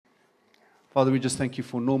Father, we just thank you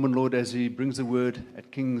for Norman, Lord, as he brings the word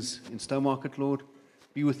at King's in Stowmarket, Lord.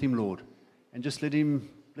 Be with him, Lord, and just let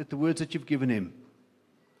the words that you've given him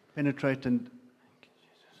penetrate and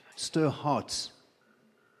stir hearts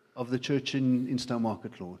of the church in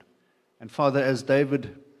Stowmarket, Lord. And Father, as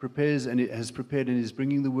David prepares and has prepared and is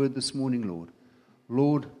bringing the word this morning,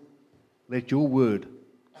 Lord, let your word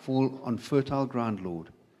fall on fertile ground, Lord.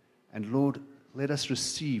 And Lord, let us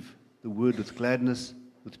receive the word with gladness,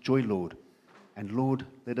 with joy, Lord. And Lord,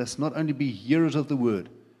 let us not only be hearers of the word,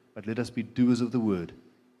 but let us be doers of the word.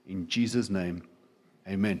 In Jesus' name,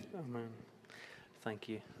 amen. Amen. Thank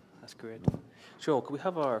you. That's great. Joel, could we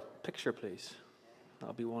have our picture, please? That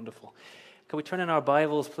would be wonderful. Can we turn in our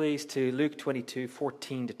Bibles, please, to Luke 22,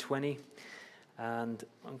 14 to 20? And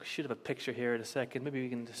I should have a picture here in a second. Maybe we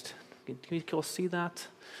can just... Can you all see that?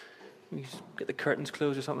 Can you just get the curtains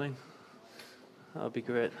closed or something? That would be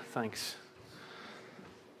great. Thanks.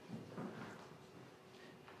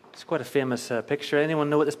 It's quite a famous picture. Anyone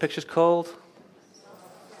know what this picture's called?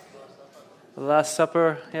 The Last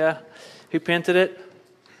Supper, yeah. Who painted it?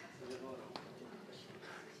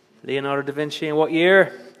 Leonardo da Vinci. In what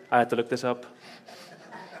year? I had to look this up.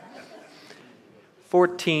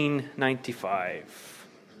 1495.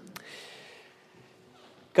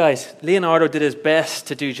 Guys, Leonardo did his best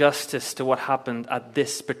to do justice to what happened at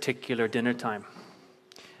this particular dinner time.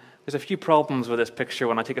 There's a few problems with this picture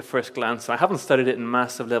when I take a first glance. I haven't studied it in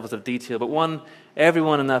massive levels of detail, but one,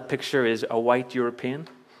 everyone in that picture is a white European.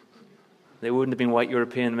 They wouldn't have been white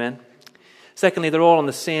European men. Secondly, they're all on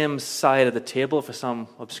the same side of the table for some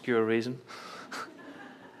obscure reason.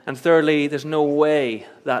 And thirdly, there's no way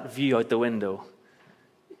that view out the window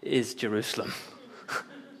is Jerusalem.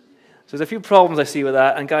 So there's a few problems I see with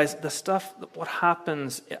that. And guys, what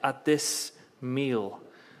happens at this meal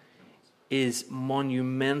is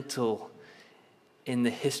monumental in the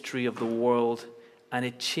history of the world, and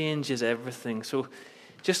it changes everything. So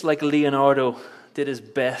just like Leonardo did his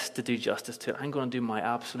best to do justice to it, I'm going to do my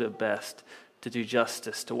absolute best to do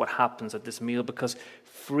justice to what happens at this meal, because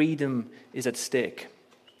freedom is at stake.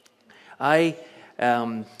 I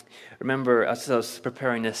remember, as I was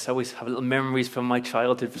preparing this, I always have little memories from my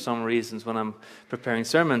childhood for some reasons when I'm preparing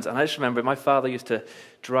sermons. And I just remember my father used to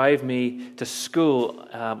drive me to school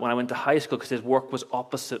when I went to high school, because his work was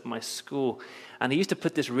opposite my school. And he used to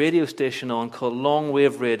put this radio station on called Long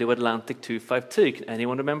Wave Radio Atlantic 252. Can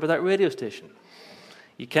anyone remember that radio station?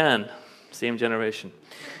 You can. Same generation.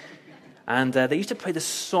 And they used to play this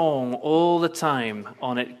song all the time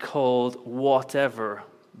on it called Whatever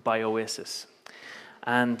by Oasis.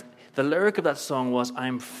 And the lyric of that song was,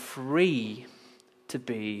 I'm free to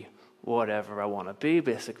be whatever I want to be,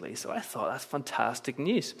 basically. So I thought, that's fantastic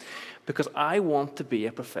news, because I want to be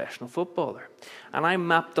a professional footballer. And I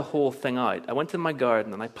mapped the whole thing out. I went to my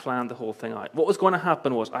garden and I planned the whole thing out. What was going to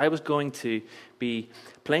happen was I was going to be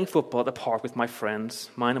playing football at the park with my friends,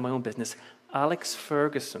 minding my own business. Alex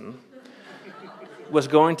Ferguson was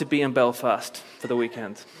going to be in Belfast for the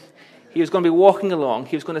weekend. He was going to be walking along.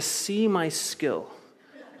 He was going to see my skill.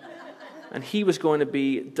 And he was going to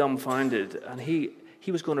be dumbfounded. And he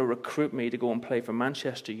was going to recruit me to go and play for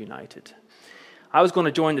Manchester United. I was going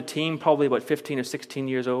to join the team, probably about 15 or 16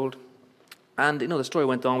 years old. And, the story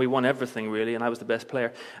went on. We won everything, really, and I was the best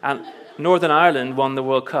player. And Northern Ireland won the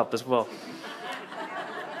World Cup as well.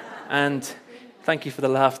 And thank you for the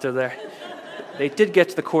laughter there. They did get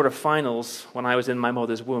to the quarterfinals when I was in my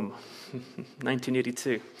mother's womb,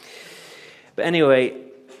 1982. But anyway,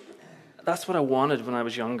 that's what I wanted when I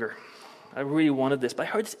was younger. I really wanted this. But I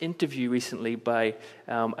heard this interview recently by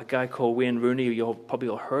a guy called Wayne Rooney, who you've probably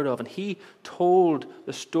all heard of, and he told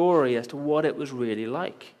the story as to what it was really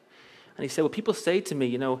like. And he said, well, people say to me,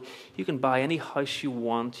 you can buy any house you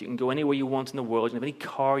want, you can go anywhere you want in the world, you can have any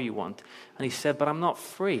car you want. And he said, but I'm not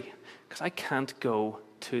free, because I can't go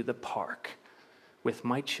to the park with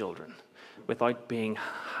my children without being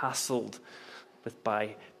hassled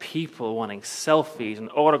by people wanting selfies and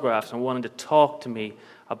autographs and wanting to talk to me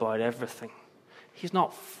about everything. He's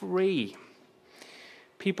not free.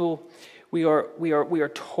 People, we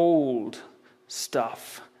are told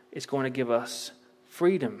stuff is going to give us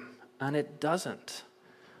freedom, and it doesn't.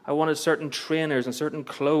 I wanted certain trainers and certain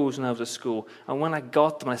clothes when I was at school, and when I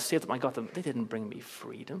got them, I saved them, I got them, they didn't bring me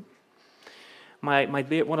freedom.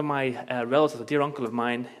 One of my relatives, a dear uncle of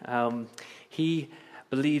mine, he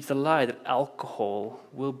believes the lie that alcohol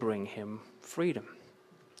will bring him freedom.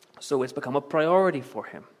 So it's become a priority for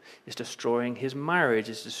him. It's destroying his marriage.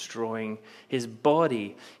 It's destroying his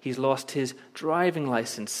body. He's lost his driving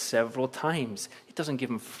license several times. It doesn't give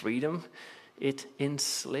him freedom. It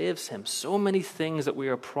enslaves him. So many things that we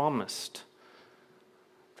are promised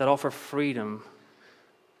that offer freedom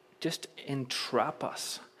just entrap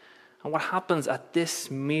us. And what happens at this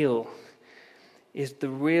meal is the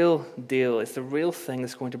real deal. It's the real thing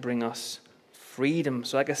that's going to bring us freedom.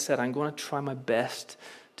 So like I said, I'm going to try my best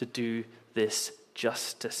to do this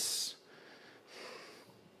justice.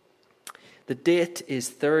 The date is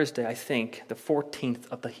Thursday, I think, the 14th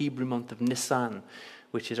of the Hebrew month of Nisan,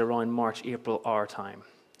 which is around March, April, our time.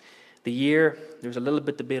 The year, there's a little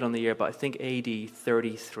bit debate on the year, but I think AD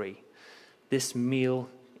 33. This meal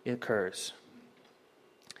occurs.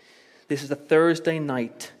 This is the Thursday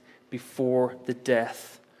night before the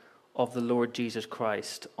death of the Lord Jesus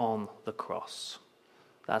Christ on the cross.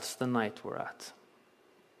 That's the night we're at.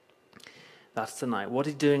 That's the night. What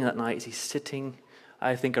he's doing that night is he's sitting,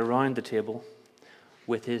 I think, around the table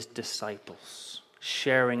with his disciples,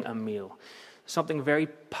 sharing a meal. Something very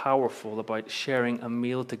powerful about sharing a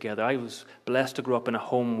meal together. I was blessed to grow up in a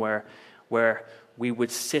home where we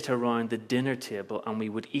would sit around the dinner table and we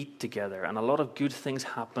would eat together. And a lot of good things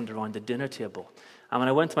happened around the dinner table. And when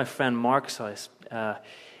I went to my friend Mark's house,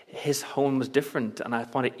 his home was different. And I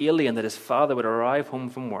found it alien that his father would arrive home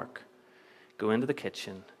from work, go into the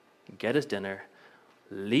kitchen, get his dinner,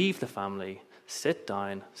 leave the family, sit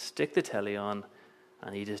down, stick the telly on,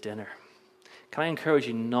 and eat his dinner. Can I encourage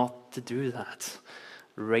you not to do that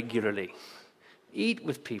regularly? Eat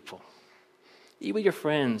with people. Eat with your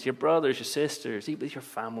friends, your brothers, your sisters. Eat with your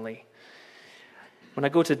family. When I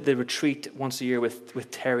go to the retreat once a year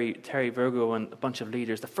with Terry Virgo and a bunch of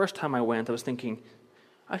leaders, the first time I went, I was thinking,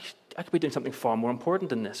 I could be doing something far more important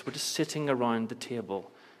than this. We're just sitting around the table,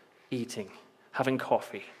 eating, having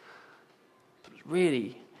coffee. But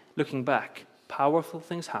really, looking back, powerful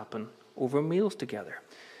things happen over meals together.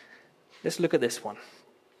 Let's look at this one.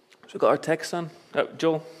 So we've got our text on.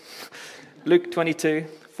 Joel, Luke 22,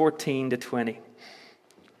 14 to 20.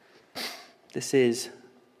 This is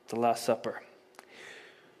the Last Supper.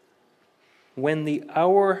 When the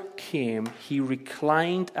hour came, he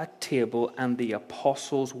reclined at table and the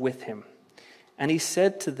apostles with him. And he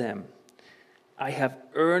said to them, I have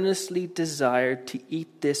earnestly desired to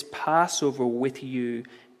eat this Passover with you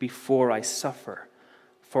before I suffer.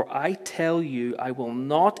 For I tell you, I will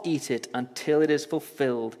not eat it until it is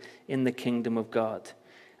fulfilled in the kingdom of God.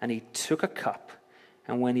 And he took a cup,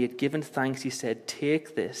 and when he had given thanks, he said,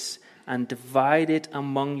 take this and divide it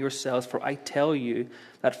among yourselves. For I tell you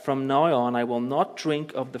that from now on I will not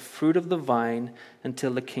drink of the fruit of the vine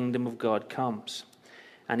until the kingdom of God comes.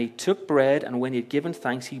 And he took bread, and when he had given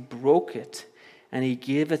thanks, he broke it, and he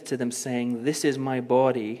gave it to them, saying, this is my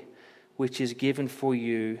body, which is given for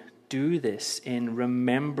you. Do this in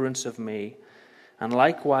remembrance of me. And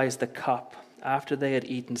likewise the cup, after they had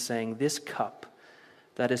eaten, saying, this cup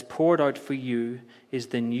that is poured out for you is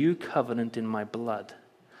the new covenant in my blood.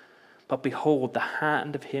 But behold, the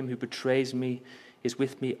hand of him who betrays me is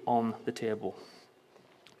with me on the table.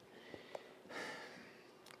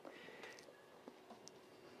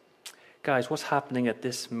 Guys, what's happening at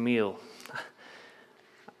this meal?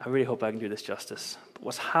 I really hope I can do this justice. But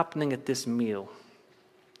what's happening at this meal?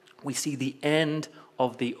 We see the end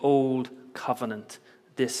of the old covenant,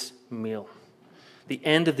 this meal. The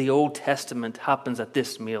end of the Old Testament happens at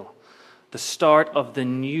this meal. The start of the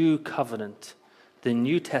new covenant, the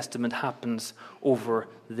New Testament, happens over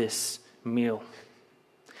this meal.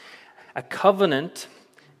 A covenant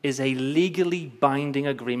is a legally binding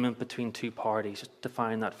agreement between two parties. Just to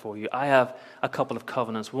define that for you. I have a couple of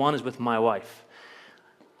covenants. One is with my wife.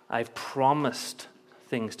 I've promised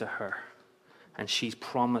things to her, and she's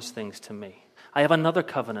promised things to me. I have another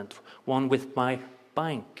covenant, one with my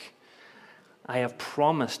bank. I have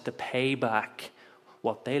promised to pay back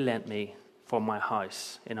what they lent me for my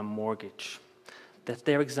house in a mortgage. That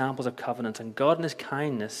they're examples of covenants, and God in his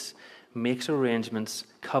kindness makes arrangements,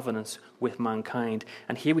 covenants with mankind.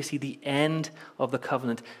 And here we see the end of the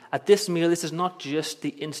covenant. At this meal, this is not just the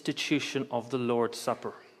institution of the Lord's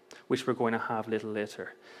Supper, which we're going to have a little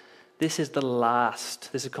later. This is the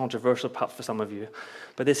last, this is controversial perhaps for some of you,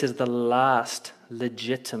 but this is the last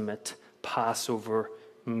legitimate Passover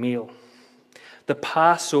meal. The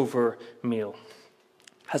Passover meal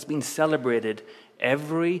has been celebrated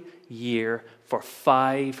every year for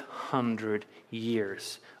 500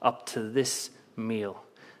 years up to this meal.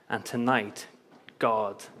 And tonight,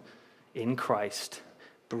 God in Christ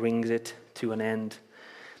brings it to an end.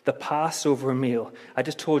 The Passover meal. I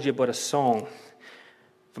just told you about a song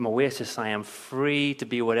from Oasis. I am free to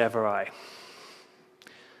be whatever I.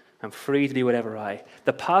 I'm free to be whatever I.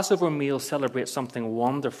 The Passover meal celebrates something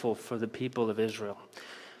wonderful for the people of Israel.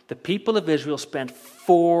 The people of Israel spent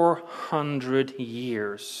 400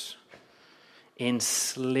 years in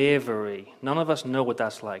slavery. None of us know what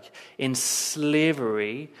that's like. In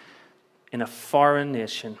slavery in a foreign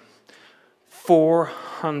nation.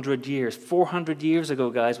 400 years. 400 years ago,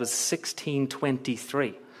 guys, was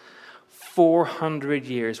 1623. 400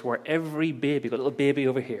 years where every baby, got a little baby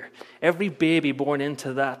over here, every baby born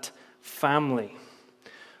into that family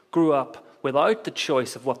grew up without the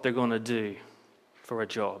choice of what they're going to do for a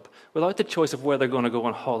job, without the choice of where they're going to go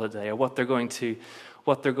on holiday, or where they're going to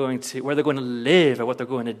live, or what they're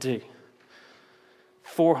going to do.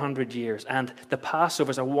 400 years. And the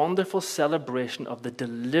Passover is a wonderful celebration of the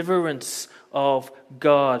deliverance of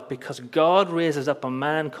God, because God raises up a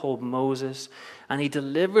man called Moses, and he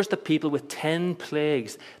delivers the people with 10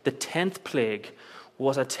 plagues. The 10th plague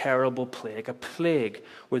was a terrible plague, a plague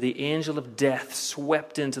where the angel of death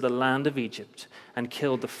swept into the land of Egypt and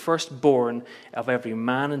killed the firstborn of every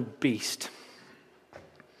man and beast.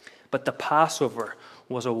 But the Passover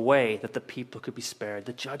was a way that the people could be spared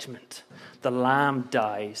the judgment. The lamb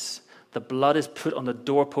dies. The blood is put on the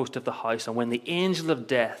doorpost of the house. And when the angel of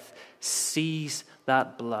death sees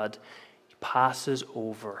that blood, he passes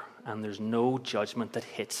over, and there's no judgment that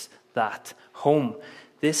hits that home.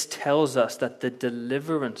 This tells us that the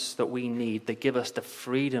deliverance that we need, that give us the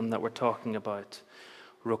freedom that we're talking about,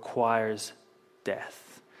 requires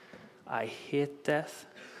death. I hate death.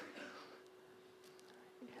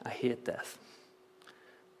 I hate death.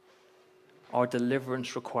 Our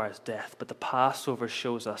deliverance requires death, but the Passover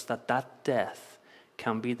shows us that that death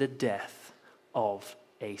can be the death of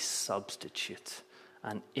a substitute,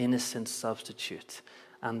 an innocent substitute.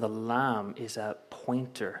 And the lamb is a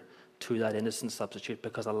pointer to that innocent substitute,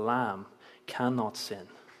 because a lamb cannot sin.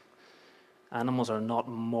 Animals are not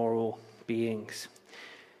moral beings.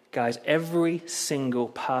 Guys, every single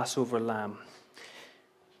Passover lamb.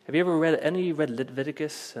 Have you ever read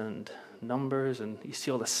Leviticus and Numbers, and you see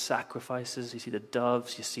all the sacrifices? You see the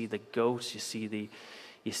doves, you see the goats, you see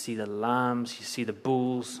the lambs, you see the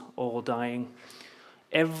bulls all dying.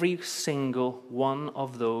 Every single one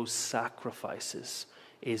of those sacrifices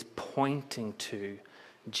is pointing to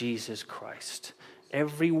Jesus Christ.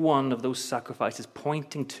 Every one of those sacrifices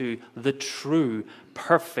pointing to the true,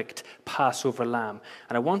 perfect Passover lamb.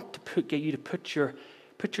 And I want to get you to put your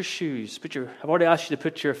shoes. I've already asked you to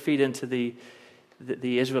put your feet into the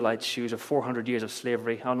Israelites' shoes of 400 years of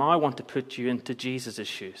slavery. And now I want to put you into Jesus'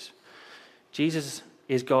 shoes. Jesus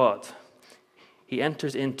is God. He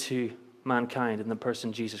enters into mankind in the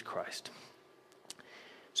person Jesus Christ.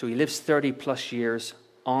 So he lives 30 plus years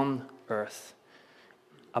on earth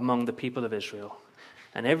among the people of Israel.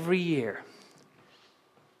 And every year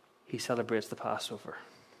he celebrates the Passover.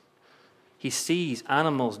 He sees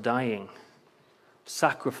animals dying,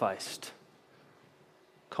 sacrificed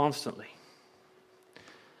constantly.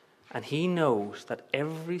 And he knows that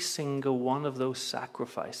every single one of those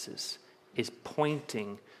sacrifices is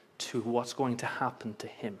pointing to what's going to happen to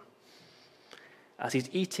him. As he's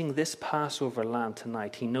eating this Passover lamb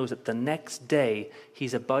tonight, he knows that the next day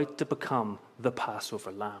he's about to become the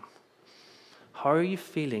Passover lamb. How are you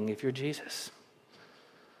feeling if you're Jesus?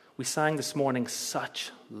 We sang this morning,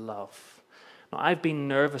 such love. Now, I've been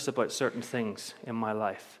nervous about certain things in my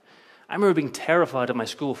life. I remember being terrified of my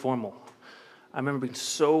school formal. I remember being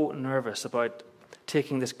so nervous about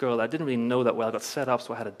taking this girl. I didn't really know that well. I got set up,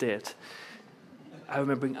 so I had a date. I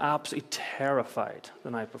remember being absolutely terrified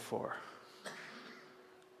the night before.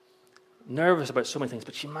 Nervous about so many things,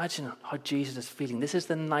 but you imagine how Jesus is feeling. This is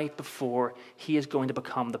the night before he is going to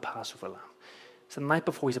become the Passover lamb. It's the night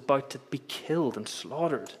before he's about to be killed and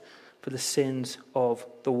slaughtered for the sins of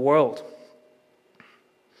the world.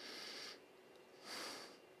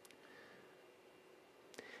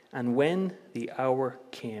 And when the hour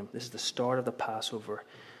came, this is the start of the Passover.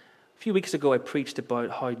 A few weeks ago I preached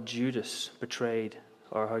about how Judas betrayed,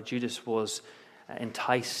 or how Judas was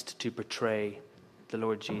enticed to betray the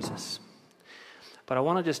Lord Jesus. But I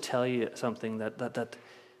want to just tell you something, that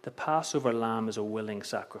the Passover lamb is a willing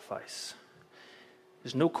sacrifice.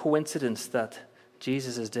 There's no coincidence that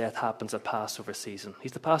Jesus' death happens at Passover season.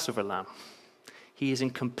 He's the Passover lamb. He is in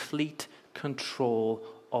complete control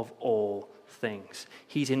of all things.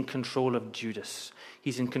 He's in control of Judas.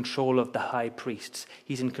 He's in control of the high priests.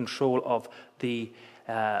 He's in control of the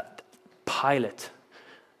Pilate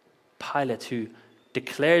who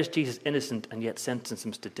declares Jesus innocent and yet sentences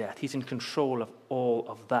him to death. He's in control of all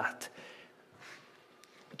of that.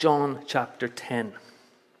 John chapter 10,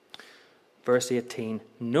 verse 18.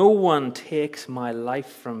 No one takes my life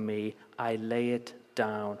from me. I lay it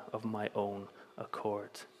down of my own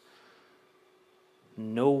accord.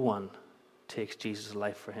 No one takes Jesus'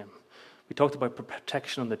 life for him. We talked about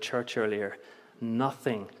protection on the church earlier.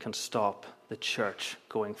 Nothing can stop the church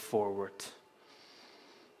going forward.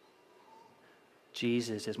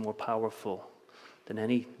 Jesus is more powerful than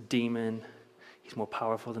any demon. He's more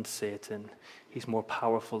powerful than Satan. He's more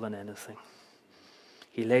powerful than anything.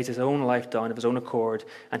 He lays his own life down of his own accord,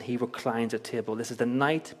 and he reclines at table. This is the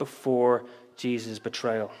night before Jesus'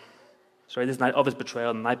 betrayal. This is the night of his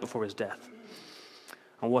betrayal, the night before his death.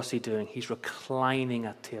 And what's he doing? He's reclining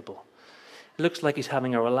at table. It looks like he's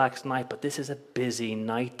having a relaxed night, but this is a busy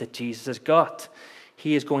night that Jesus has got.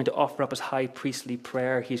 He is going to offer up his high priestly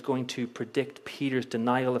prayer. He's going to predict Peter's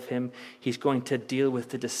denial of him. He's going to deal with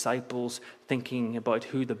the disciples, thinking about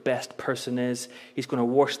who the best person is. He's going to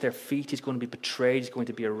wash their feet. He's going to be betrayed. He's going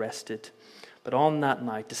to be arrested. But on that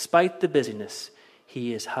night, despite the busyness,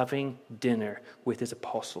 he is having dinner with his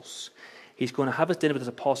apostles. He's going to have his dinner with his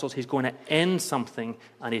apostles. He's going to end something,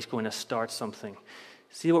 and he's going to start something.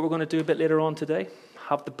 See what we're going to do a bit later on today?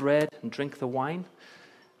 Have the bread and drink the wine.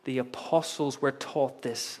 The apostles were taught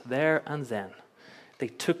this there and then. They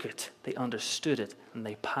took it, they understood it, and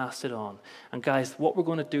they passed it on. And guys, what we're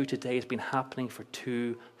going to do today has been happening for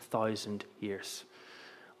 2,000 years.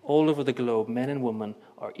 All over the globe, men and women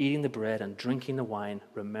are eating the bread and drinking the wine,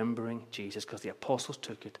 remembering Jesus, because the apostles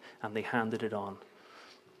took it and they handed it on.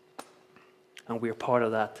 And we're part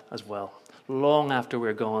of that as well. Long after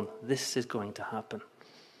we're gone, this is going to happen.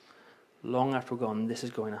 Long after we're gone, this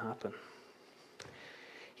is going to happen.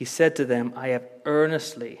 He said to them, I have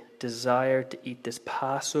earnestly desired to eat this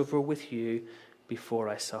Passover with you before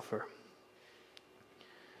I suffer.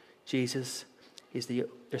 Jesus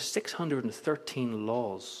there's 613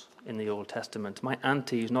 laws in the Old Testament. My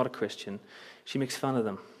auntie, who's not a Christian, she makes fun of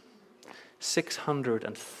them.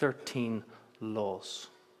 613 laws.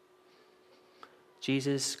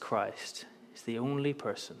 Jesus Christ is the only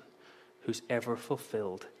person who's ever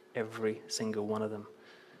fulfilled every single one of them.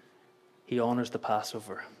 He honors the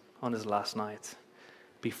Passover on his last night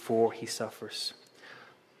before he suffers.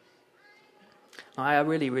 Now, I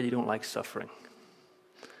really, really don't like suffering.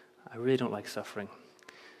 I really don't like suffering.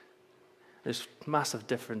 There's massive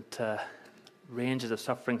different ranges of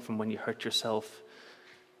suffering, from when you hurt yourself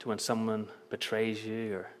to when someone betrays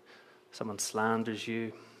you or someone slanders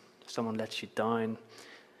you, someone lets you down.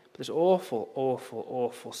 But there's awful, awful,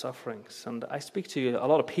 awful sufferings. And I speak to a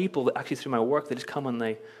lot of people that actually through my work, they just come and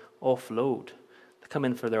they offload. They come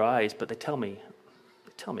in for their eyes, but they tell me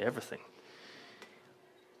everything.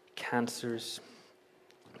 Cancers,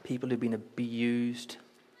 people who've been abused,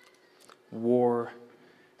 war,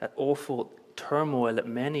 that awful turmoil that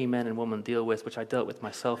many men and women deal with, which I dealt with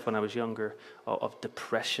myself when I was younger, of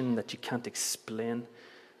depression that you can't explain.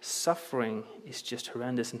 Suffering is just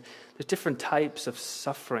horrendous. And there's different types of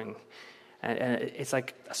suffering. And it's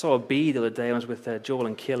like, I saw a bee the other day. I was with Joel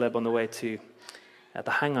and Caleb on the way to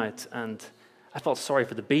the hangout, and I felt sorry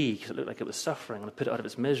for the bee because it looked like it was suffering, and I put it out of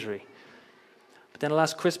its misery. But then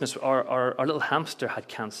last Christmas, our little hamster had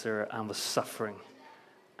cancer and was suffering.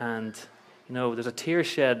 And, you know, there's a tear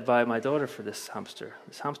shed by my daughter for this hamster.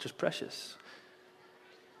 This hamster's precious.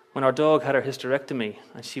 When our dog had her hysterectomy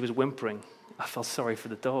and she was whimpering, I felt sorry for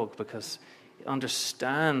the dog because it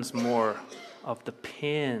understands more of the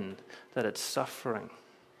pain that it's suffering.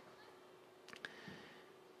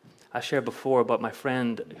 I shared before about my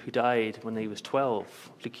friend who died when he was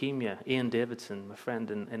 12, leukemia, Ian Davidson, my friend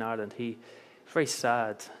in Ireland. He was very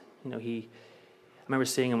sad. You know, I remember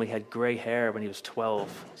seeing him, he had grey hair when he was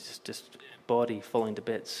 12, just body falling to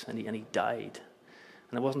bits, and he died.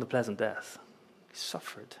 And it wasn't a pleasant death. He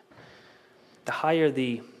suffered. The higher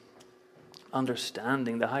the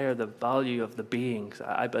understanding, the higher the value of the being,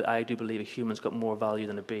 I do believe a human's got more value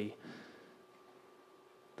than a bee,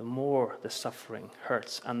 the more the suffering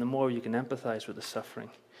hurts and the more you can empathize with the suffering.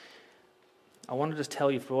 I want to just tell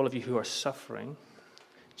you, for all of you who are suffering,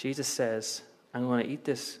 Jesus says, I'm going to eat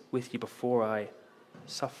this with you before I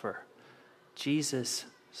suffer. Jesus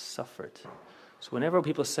suffered. So whenever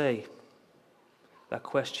people say that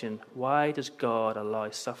question, why does God allow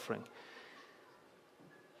suffering?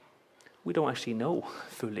 We don't actually know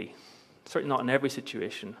fully. Certainly not in every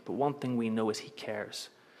situation, but one thing we know is he cares.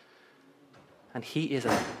 And he is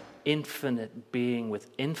an infinite being with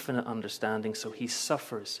infinite understanding, so he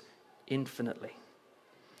suffers infinitely.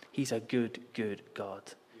 He's a good, good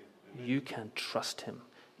God. You can trust him.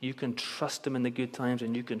 You can trust him in the good times,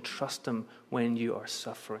 and you can trust him when you are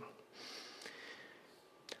suffering.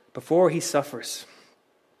 Before he suffers,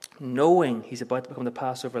 knowing he's about to become the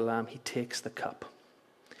Passover lamb, he takes the cup.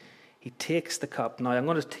 He takes the cup. Now, I'm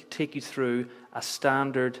going to take you through a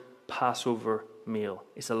standard Passover meal.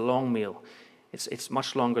 It's a long meal. It's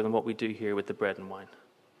much longer than what we do here with the bread and wine.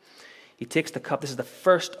 He takes the cup. This is the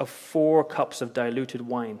first of 4 cups of diluted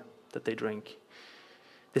wine. that they drink.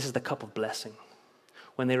 This is the cup of blessing.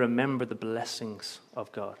 When they remember the blessings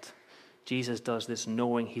of God. Jesus does this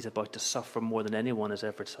knowing he's about to suffer more than anyone has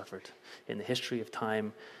ever suffered in the history of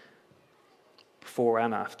time, before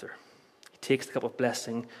and after. He takes the cup of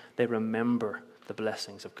blessing. They remember the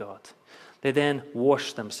blessings of God. They then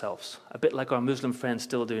wash themselves, a bit like our Muslim friends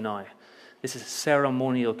still do now. This is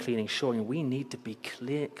ceremonial cleaning, showing we need to be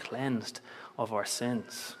cleansed of our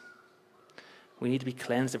sins. We need to be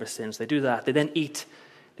cleansed of our sins. They do that. They then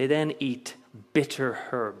eat bitter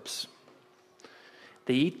herbs.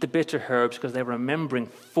 They eat the bitter herbs because they're remembering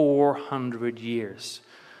 400 years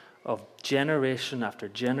of generation after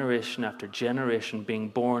generation after generation being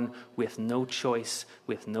born with no choice,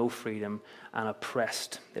 with no freedom, and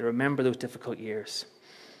oppressed. They remember those difficult years.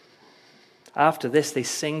 After this, they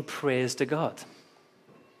sing praise to God.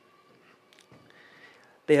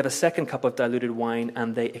 They have a second cup of diluted wine,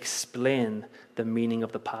 and they explain the meaning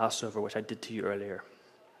of the Passover, which I did to you earlier.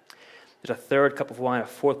 There's a third cup of wine, a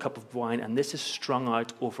fourth cup of wine, and this is strung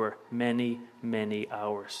out over many, many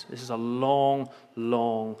hours. This is a long,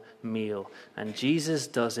 long meal, and Jesus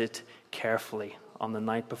does it carefully on the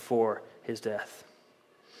night before his death.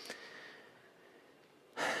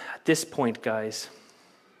 At this point, guys,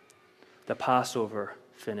 the Passover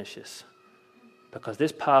finishes, because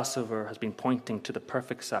this Passover has been pointing to the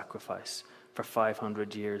perfect sacrifice for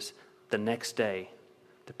 500 years. The next day,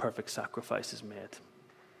 the perfect sacrifice is made.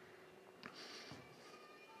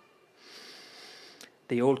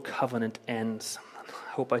 The old covenant ends.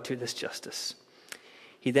 I hope I do this justice.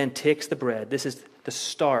 He then takes the bread. This is the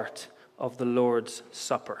start of the Lord's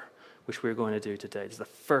Supper, which we're going to do today. It's the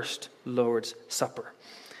first Lord's Supper.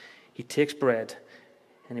 He takes bread,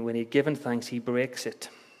 and when he'd given thanks, he breaks it.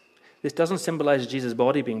 This doesn't symbolize Jesus'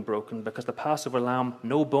 body being broken, because the Passover lamb,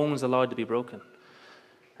 no bones allowed to be broken.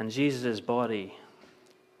 And Jesus' body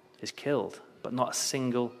is killed, but not a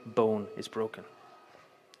single bone is broken.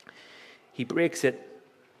 He breaks it,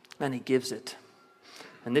 and he gives it.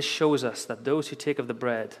 And this shows us that those who take of the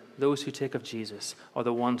bread, those who take of Jesus, are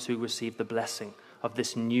the ones who receive the blessing of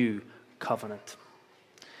this new covenant.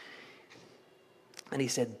 And he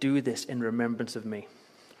said, do this in remembrance of me.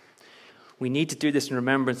 We need to do this in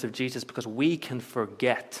remembrance of Jesus because we can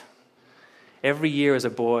forget. Every year as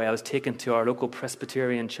a boy, I was taken to our local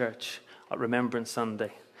Presbyterian church at Remembrance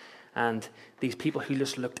Sunday. And these people who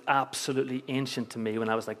just looked absolutely ancient to me when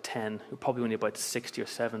I was like 10, who were probably only about 60 or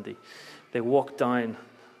 70, they walked down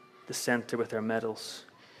the center with their medals,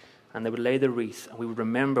 and they would lay the wreath, and we would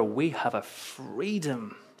remember we have a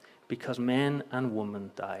freedom because men and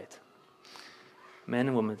women died. Men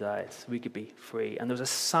and women died, so we could be free. And there was a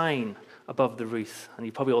sign above the wreath, and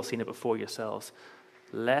you've probably all seen it before yourselves,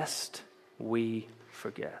 lest we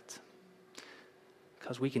forget.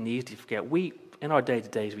 Because we can easily forget. In our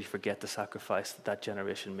day-to-days, we forget the sacrifice that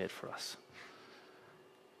generation made for us.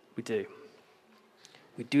 We do.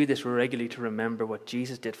 We do this regularly to remember what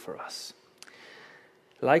Jesus did for us.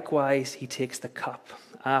 Likewise, he takes the cup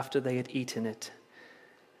after they had eaten it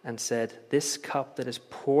and said, this cup that is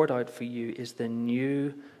poured out for you is the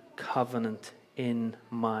new covenant in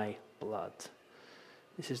my blood.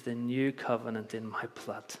 This is the new covenant in my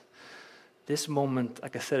blood. This moment,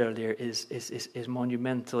 like I said earlier, is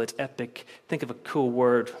monumental. It's epic. Think of a cool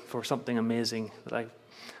word for something amazing that I'm a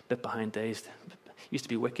bit behind dazed. Used to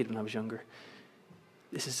be wicked when I was younger.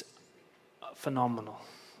 This is phenomenal,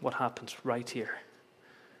 what happens right here.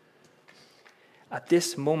 At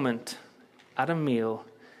this moment, at a meal,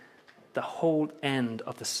 the whole end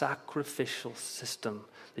of the sacrificial system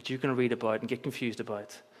that you can read about and get confused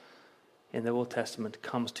about in the Old Testament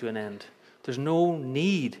comes to an end. There's no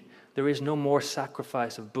need. There is no more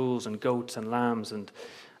sacrifice of bulls and goats and lambs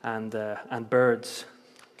and birds.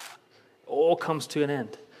 It all comes to an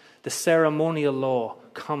end. The ceremonial law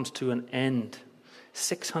comes to an end.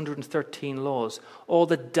 613 laws. All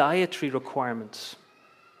the dietary requirements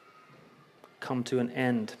come to an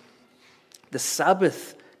end. The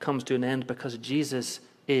Sabbath comes to an end because Jesus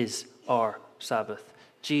is our Sabbath.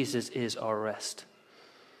 Jesus is our rest.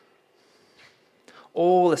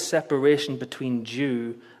 All the separation between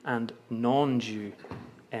Jew and non-Jew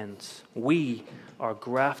ends. We are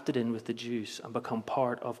grafted in with the Jews and become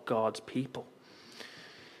part of God's people.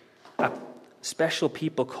 A special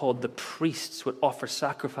people called the priests would offer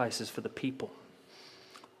sacrifices for the people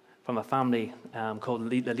from a family called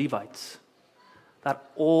the Levites. That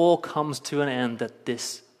all comes to an end at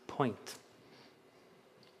this point.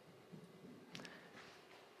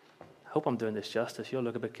 I hope I'm doing this justice. You'll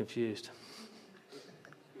look a bit confused.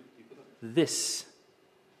 This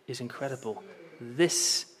is incredible.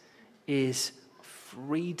 This is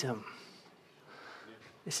freedom.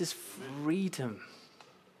 This is freedom.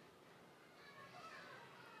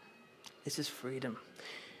 This is freedom.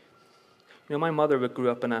 You know, my mother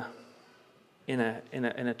grew up in a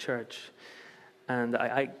church, and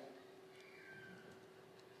I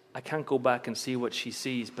can't go back and see what she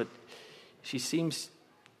sees, but she seems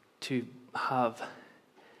to have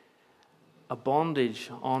a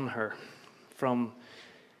bondage on her from.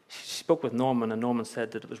 She spoke with Norman, and Norman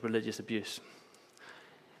said that it was religious abuse.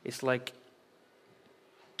 It's like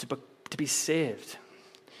to be saved,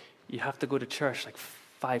 you have to go to church like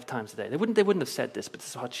 5 times a day. They wouldn't have said this, but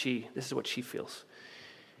this is what she feels.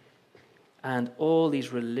 And all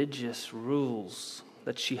these religious rules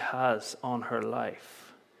that she has on her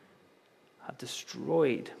life have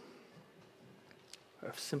destroyed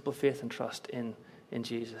her simple faith and trust in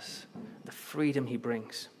Jesus, the freedom he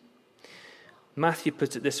brings. Matthew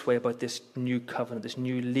puts it this way about this new covenant, this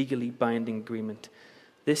new legally binding agreement.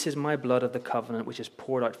 This is my blood of the covenant, which is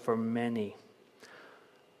poured out for many,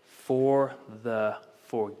 for the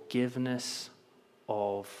forgiveness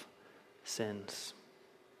of sins.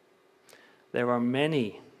 There are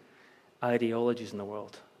many ideologies in the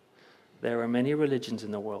world. There are many religions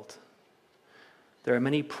in the world. There are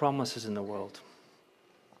many promises in the world.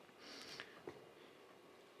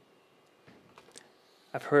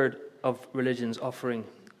 I've heard of religions offering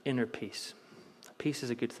inner peace. Peace is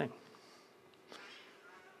a good thing.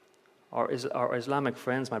 Our Islamic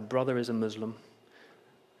friends, my brother is a Muslim.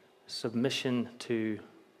 Submission to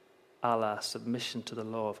Allah, submission to the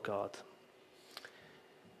law of God.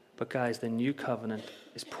 But guys, the new covenant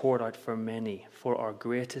is poured out for many, for our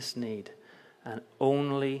greatest need. And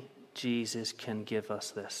only Jesus can give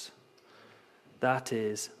us this. That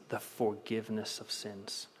is the forgiveness of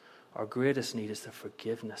sins. Our greatest need is the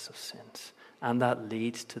forgiveness of sins. And that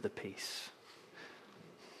leads to the peace.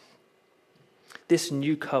 This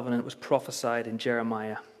new covenant was prophesied in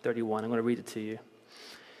Jeremiah 31. I'm going to read it to you.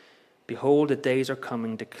 Behold, the days are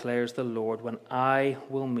coming, declares the Lord, when I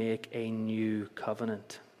will make a new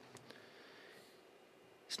covenant.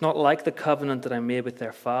 It's not like the covenant that I made with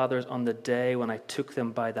their fathers on the day when I took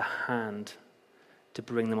them by the hand to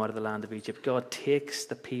bring them out of the land of Egypt. God takes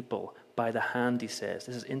the people by the hand, he says.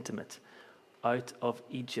 This is intimate. Out of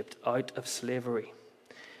Egypt, out of slavery.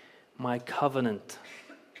 My covenant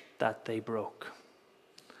that they broke.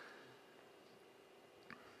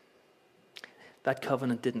 That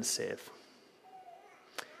covenant didn't save.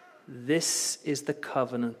 This is the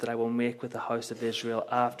covenant that I will make with the house of Israel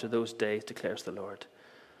after those days, declares the Lord.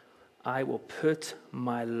 I will put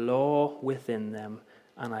my law within them,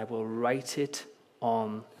 and I will write it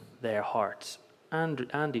on their hearts.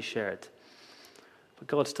 Andy shared. But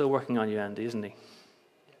God's still working on you, Andy, isn't he?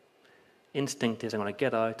 Instinct is I'm going to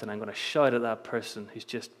get out and I'm going to shout at that person who's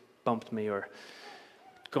just bumped me or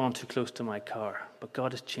gone too close to my car. But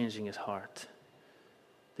God is changing his heart.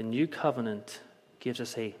 The new covenant gives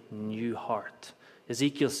us a new heart.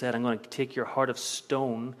 Ezekiel said, I'm going to take your heart of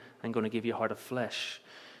stone, I'm going to give you a heart of flesh.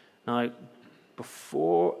 Now,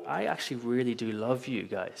 before, I actually really do love you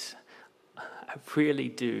guys. I really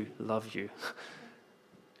do love you.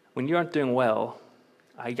 When you aren't doing well,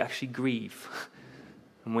 I actually grieve.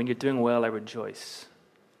 And when you're doing well, I rejoice.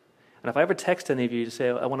 And if I ever text any of you to say,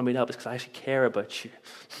 I want to meet up, it's because I actually care about you.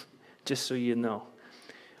 Just so you know.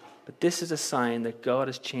 But this is a sign that God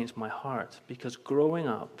has changed my heart. Because growing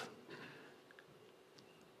up,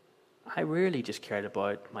 I really just cared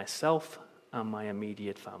about myself and my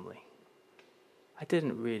immediate family. I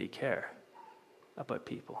didn't really care about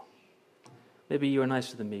people. Maybe you were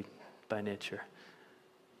nicer than me by nature.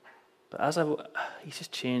 But he's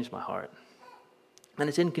just changed my heart. And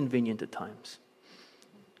it's inconvenient at times.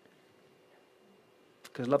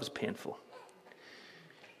 Because love is painful.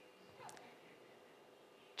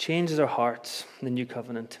 Changes our hearts in the new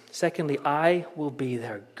covenant. Secondly, I will be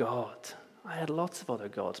their God. I had lots of other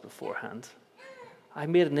gods beforehand. I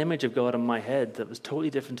made an image of God in my head that was totally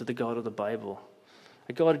different to the God of the Bible.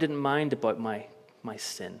 A God who didn't mind about my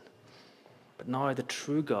sin. But now the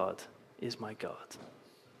true God is my God.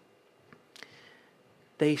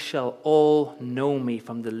 They shall all know me,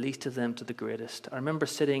 from the least of them to the greatest. I remember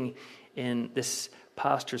sitting in this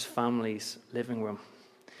pastor's family's living room,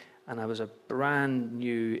 and I was a brand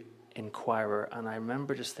new inquirer, and I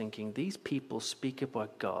remember just thinking, these people speak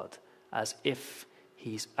about God as if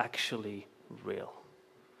he's actually real.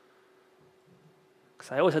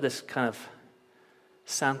 Because I always had this kind of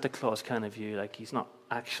Santa Claus kind of view, like he's not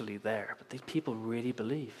actually there, but these people really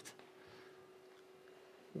believed.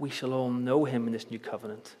 We shall all know him in this new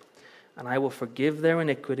covenant, and I will forgive their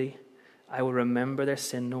iniquity. I will remember their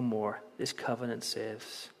sin no more. This covenant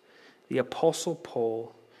saves. The Apostle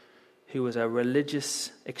Paul, who was a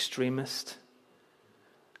religious extremist,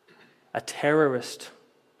 a terrorist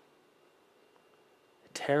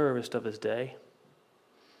of his day.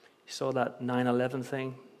 You saw that 9/11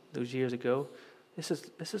 thing those years ago. This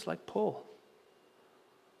is like Paul.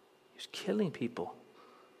 He was killing people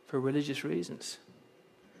for religious reasons.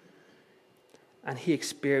 And he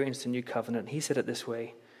experienced a new covenant. He said it this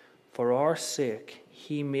way: for our sake,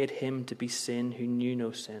 he made him to be sin who knew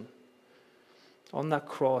no sin. On that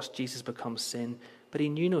cross, Jesus becomes sin, but he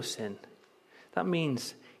knew no sin. That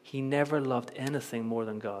means he never loved anything more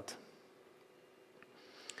than God.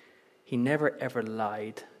 He never ever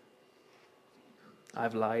lied.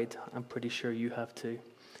 I've lied. I'm pretty sure you have too.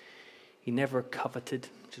 He never coveted,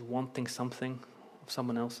 just wanting something of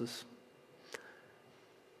someone else's.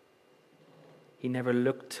 He never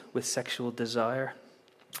looked with sexual desire.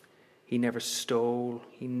 He never stole.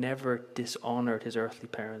 He never dishonored his earthly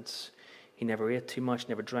parents. He never ate too much,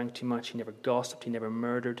 never drank too much. He never gossiped. He never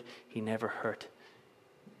murdered. He never hurt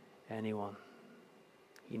anyone.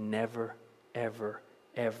 He never, ever,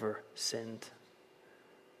 ever sinned.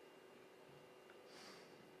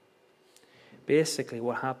 Basically,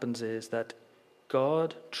 what happens is that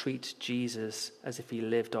God treats Jesus as if he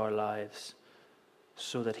lived our lives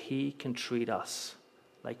so that he can treat us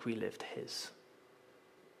like we lived his.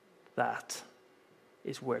 That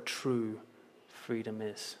is where true freedom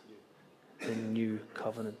is, the new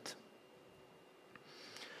covenant.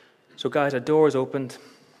 So guys, a door is opened.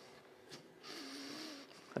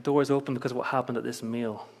 A door is opened because of what happened at this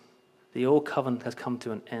meal. The old covenant has come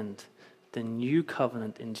to an end. The new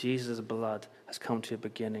covenant in Jesus' blood has come to a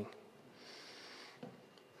beginning.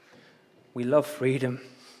 We love freedom.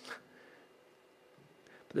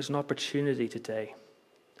 But there's an opportunity today.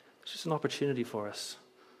 It's just an opportunity for us.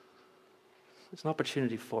 It's an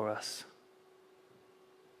opportunity for us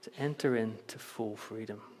to enter into full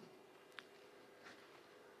freedom.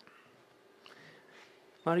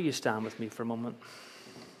 Why don't you stand with me for a moment?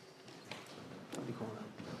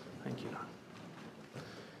 Thank you.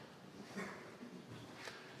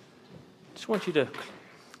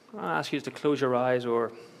 I ask you to close your eyes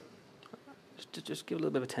or just give a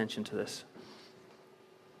little bit of attention to this.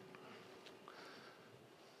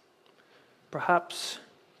 Perhaps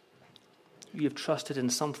you have trusted in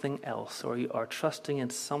something else, or you are trusting in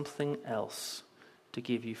something else to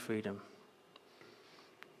give you freedom.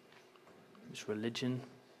 It's religion,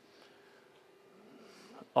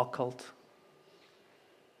 occult,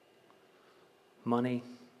 money.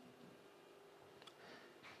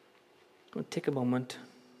 I'm going to take a moment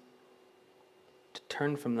to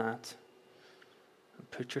turn from that and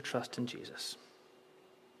put your trust in Jesus.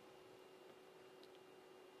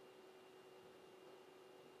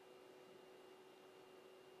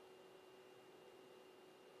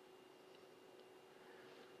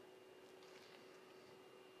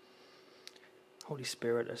 Holy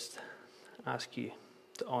Spirit, I just ask you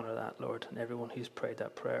to honor that, Lord, and everyone who's prayed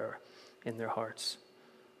that prayer in their hearts.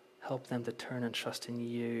 Help them to turn and trust in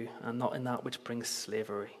you and not in that which brings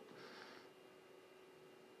slavery.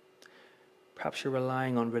 Perhaps you're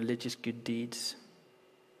relying on religious good deeds.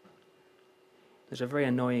 There's a very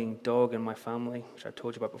annoying dog in my family, which I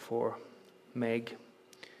told you about before, Meg.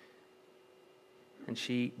 And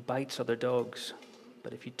she bites other dogs,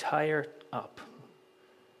 but if you tie her up,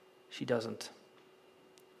 she doesn't.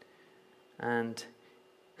 And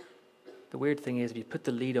the weird thing is, if you put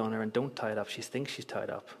the lead on her and don't tie it up, she thinks she's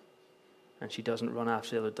tied up. And she doesn't run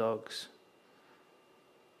after the other dogs.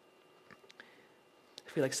 I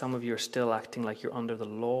feel like some of you are still acting like you're under the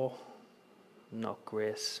law, not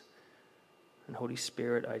grace. And Holy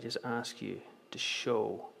Spirit, I just ask you to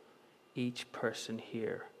show each person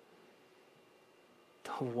here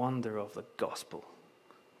the wonder of the gospel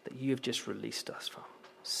that you have just released us from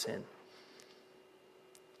sin.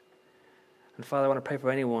 And Father, I want to pray for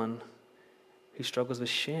anyone who struggles with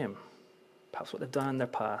shame, perhaps what they've done in their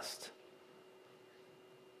past.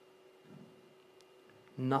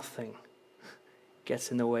 Nothing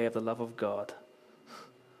gets in the way of the love of God.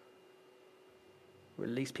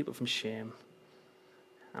 Release people from shame.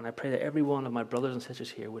 And I pray that every one of my brothers and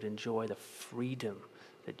sisters here would enjoy the freedom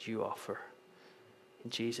that you offer.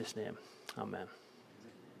 In Jesus' name, amen.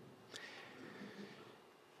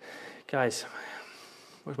 Guys,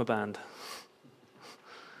 where's my band?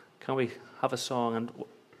 Can we have a song? And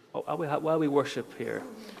while we worship here,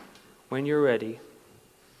 when you're ready,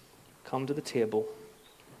 come to the table.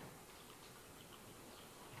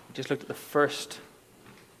 We just looked at the first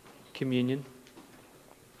communion.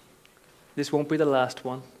 This won't be the last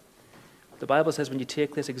one. The Bible says when you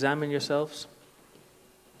take this, examine yourselves.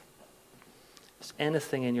 If there's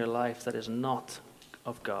anything in your life that is not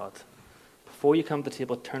of God, before you come to the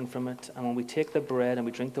table, turn from it. And when we take the bread and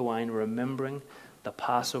we drink the wine, we're remembering the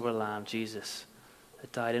Passover lamb, Jesus,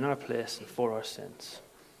 that died in our place and for our sins.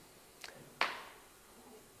 Can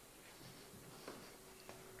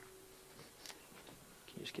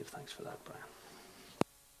you just give thanks for that, Brian?